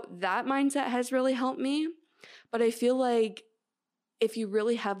 So that mindset has really helped me. But I feel like if you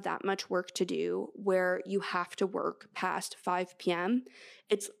really have that much work to do where you have to work past 5 p.m.,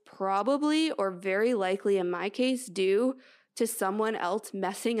 it's probably or very likely in my case due to someone else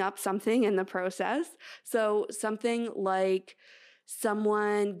messing up something in the process. So something like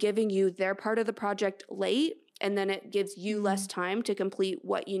someone giving you their part of the project late, and then it gives you less time to complete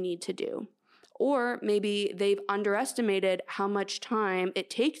what you need to do. Or maybe they've underestimated how much time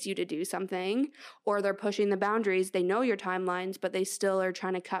it takes you to do something, or they're pushing the boundaries. They know your timelines, but they still are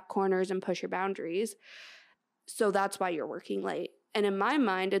trying to cut corners and push your boundaries. So that's why you're working late. And in my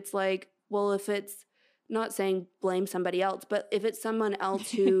mind, it's like, well, if it's not saying blame somebody else, but if it's someone else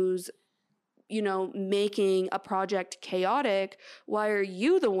who's making a project chaotic, why are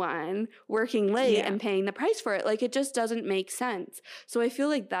you the one working late and paying the price for it? Like, it just doesn't make sense. So I feel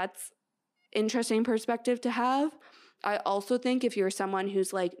like that's interesting perspective to have. I also think if you're someone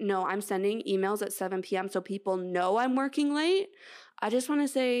who's like, no, I'm sending emails at 7 p.m. so people know I'm working late, I just want to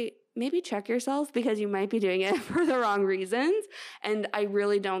say, maybe check yourself, because you might be doing it for the wrong reasons. And I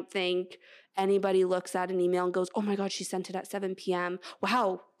really don't think anybody looks at an email and goes, oh my God, she sent it at 7 p.m.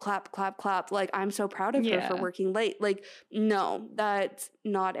 Wow, clap, clap, clap. Like, I'm so proud of her for working late. Like, no, that's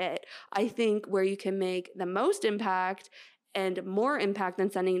not it. I think where you can make the most impact and more impact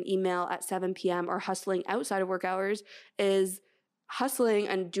than sending an email at 7 p.m. or hustling outside of work hours is hustling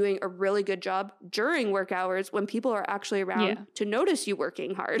and doing a really good job during work hours when people are actually around to notice you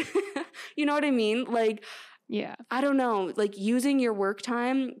working hard. You know what I mean? Like, I don't know, like using your work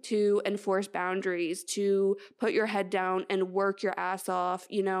time to enforce boundaries, to put your head down and work your ass off,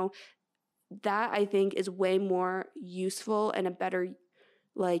 that I think is way more useful and a better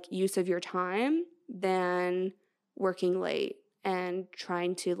like use of your time than working late and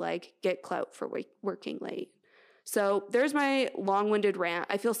trying to like get clout for working late. So there's my long-winded rant.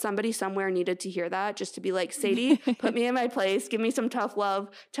 I feel somebody somewhere needed to hear that, just to be like, Sadie, put me in my place, give me some tough love,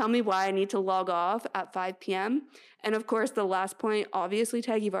 tell me why I need to log off at 5 p.m. And of course, the last point, obviously,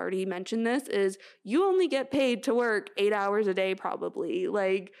 Tag, you've already mentioned this, is you only get paid to work 8 hours a day probably.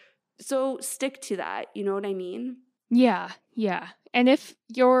 Like, so stick to that. You know what I mean? Yeah. And if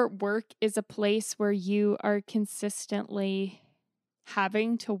your work is a place where you are consistently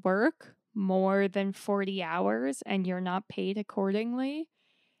having to work more than 40 hours and you're not paid accordingly,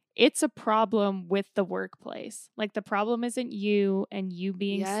 it's a problem with the workplace. Like, the problem isn't you and you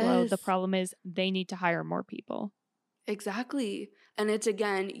being slow. The problem is they need to hire more people. Exactly. And it's,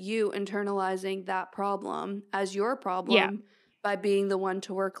 again, you internalizing that problem as your problem by being the one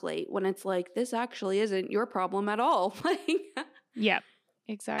to work late, when it's like, this actually isn't your problem at all.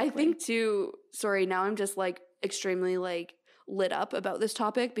 Exactly. I think too, sorry, now I'm just like extremely like lit up about this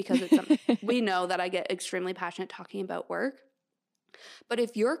topic, because it's something we know that I get extremely passionate talking about work. But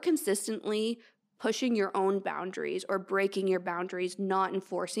if you're consistently pushing your own boundaries or breaking your boundaries, not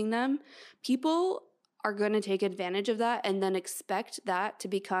enforcing them, people are going to take advantage of that and then expect that to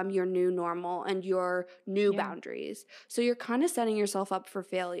become your new normal and your new Yeah. boundaries. So you're kind of setting yourself up for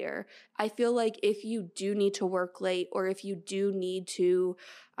failure. I feel like if you do need to work late, or if you do need to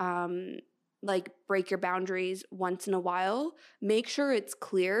like break your boundaries once in a while, make sure it's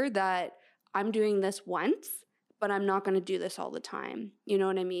clear that I'm doing this once, but I'm not going to do this all the time. You know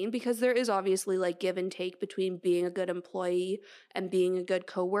what I mean? Because there is obviously like give and take between being a good employee and being a good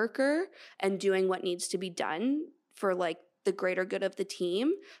coworker and doing what needs to be done for like the greater good of the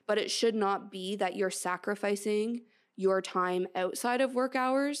team. But it should not be that you're sacrificing your time outside of work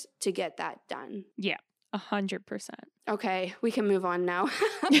hours to get that done. Yeah, 100%. Okay, we can move on now.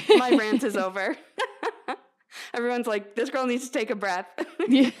 My rant is over. Everyone's like, this girl needs to take a breath.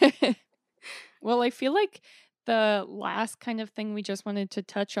 Yeah. Well, I feel like the last kind of thing we just wanted to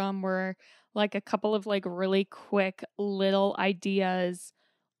touch on were like a couple of like really quick little ideas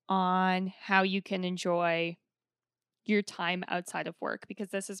on how you can enjoy your time outside of work, because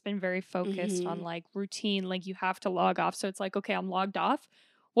this has been very focused on like routine, like you have to log off. So it's like, okay, I'm logged off.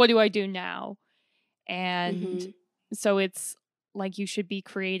 What do I do now? And so it's like you should be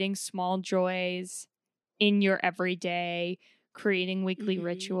creating small joys in your everyday, creating weekly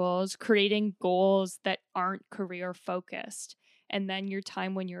rituals, creating goals that aren't career focused. And then your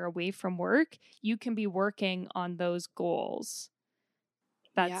time when you're away from work, you can be working on those goals.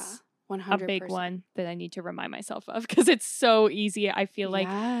 That's 100%. a big one that I need to remind myself of, because it's so easy. I feel like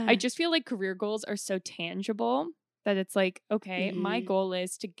I just feel like career goals are so tangible that it's like, okay, my goal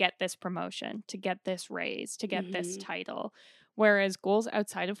is to get this promotion, to get this raise, to get this title. Whereas goals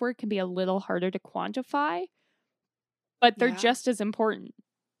outside of work can be a little harder to quantify, but they're just as important.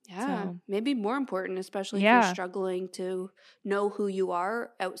 Yeah, So, maybe more important, especially if you're struggling to know who you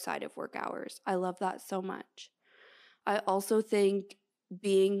are outside of work hours. I love that so much. I also think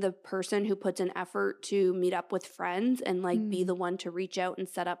being the person who puts an effort to meet up with friends and like be the one to reach out and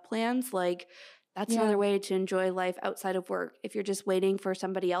set up plans, like that's another way to enjoy life outside of work. If you're just waiting for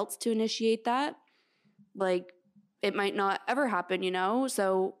somebody else to initiate that, like it might not ever happen, you know?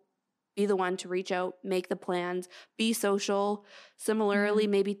 So be the one to reach out, make the plans, be social. Similarly,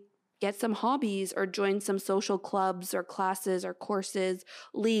 maybe get some hobbies or join some social clubs or classes or courses,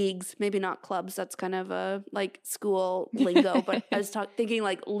 leagues, maybe not clubs. That's kind of a like school lingo, but I was thinking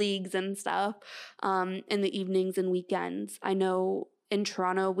like leagues and stuff in the evenings and weekends. I know in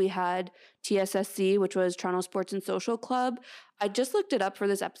Toronto, we had TSSC, which was Toronto Sports and Social Club. I just looked it up for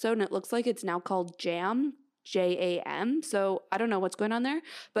this episode and it looks like it's now called JAM. JAM. So I don't know what's going on there,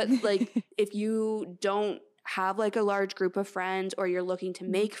 but like if you don't have like a large group of friends, or you're looking to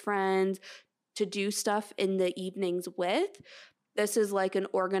make friends to do stuff in the evenings with, this is like an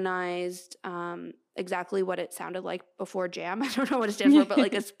organized, exactly what it sounded like before JAM. I don't know what it stands for, but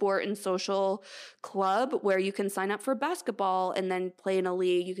like a sport and social club where you can sign up for basketball and then play in a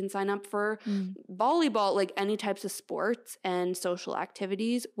league. You can sign up for volleyball, like any types of sports and social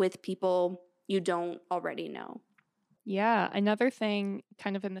activities with people you don't already know. Yeah. Another thing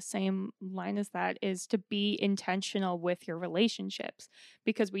kind of in the same line as that is to be intentional with your relationships,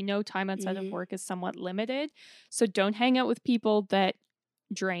 because we know time outside of work is somewhat limited. So don't hang out with people that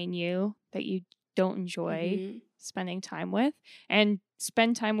drain you, that you don't enjoy spending time with, and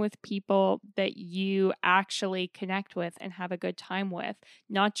spend time with people that you actually connect with and have a good time with,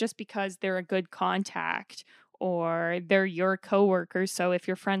 not just because they're a good contact or they're your coworkers. So if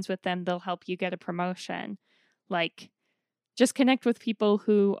you're friends with them, they'll help you get a promotion. Like, just connect with people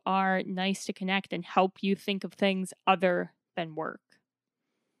who are nice to connect and help you think of things other than work.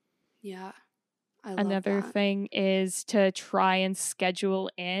 Yeah. Another thing is to try and schedule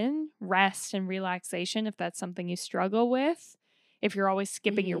in rest and relaxation if that's something you struggle with. If you're always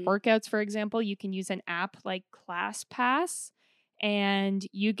skipping your workouts, for example, you can use an app like ClassPass, and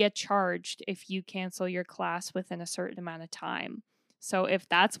you get charged if you cancel your class within a certain amount of time. So if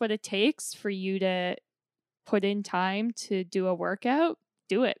that's what it takes for you to put in time to do a workout,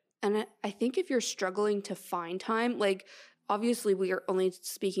 do it. And I think if you're struggling to find time, like obviously we are only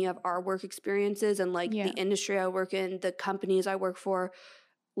speaking of our work experiences and like the industry I work in, the companies I work for,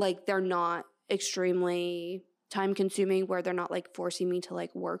 like they're not extremely time consuming where they're not like forcing me to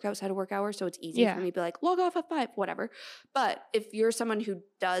like work outside of work hours. So it's easy for me to be like, log off at 5, whatever. But if you're someone who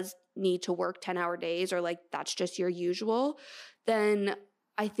does need to work 10-hour days, or like that's just your usual, then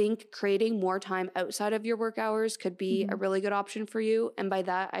I think creating more time outside of your work hours could be a really good option for you. And by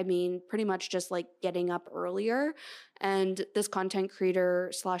that, I mean pretty much just like getting up earlier. And this content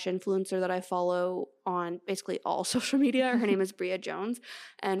creator / influencer that I follow on basically all social media, her name is Bria Jones.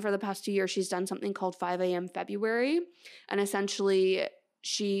 And for the past 2 years, she's done something called 5 a.m. February. And essentially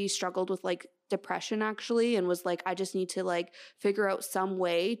she struggled with like depression actually, and was like, I just need to like figure out some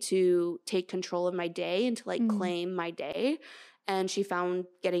way to take control of my day and to like claim my day. And she found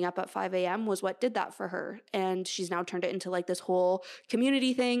getting up at 5 a.m. was what did that for her. And she's now turned it into like this whole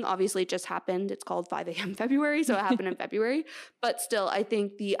community thing. Obviously, it just happened. It's called 5 a.m. February. So it happened in February. But still, I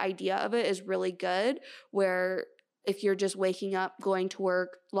think the idea of it is really good, where if you're just waking up, going to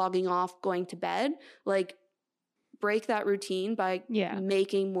work, logging off, going to bed, like break that routine by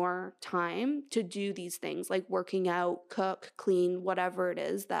making more time to do these things like working out, cook, clean, whatever it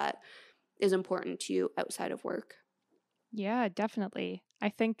is that is important to you outside of work. Yeah, definitely. I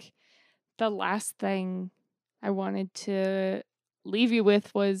think the last thing I wanted to leave you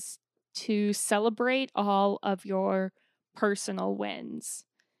with was to celebrate all of your personal wins.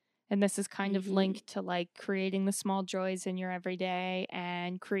 And this is kind of linked to like creating the small joys in your everyday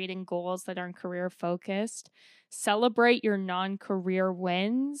and creating goals that aren't career focused. Celebrate your non-career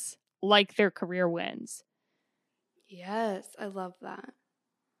wins like they're career wins. Yes, I love that.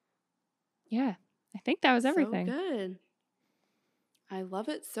 Yeah, I think that was everything. So good. I love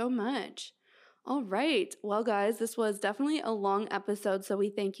it so much. All right. Well, guys, this was definitely a long episode, so we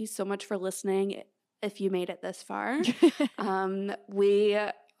thank you so much for listening if you made it this far. We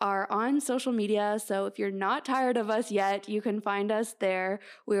are on social media, so if you're not tired of us yet, you can find us there.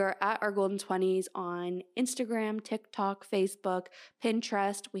 We are at Our Golden 20s on Instagram, TikTok, Facebook,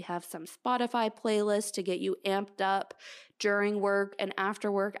 Pinterest. We have some Spotify playlists to get you amped up during work and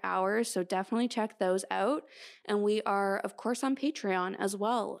after work hours, so definitely check those out. And we are, of course, on Patreon as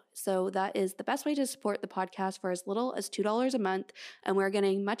well. So that is the best way to support the podcast for as little as $2 a month. And we're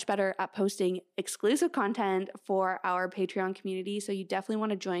getting much better at posting exclusive content for our Patreon community. So you definitely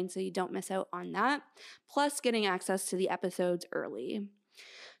want to join so you don't miss out on that. Plus getting access to the episodes early.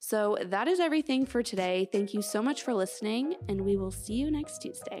 So that is everything for today. Thank you so much for listening, and we will see you next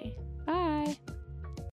Tuesday. Bye.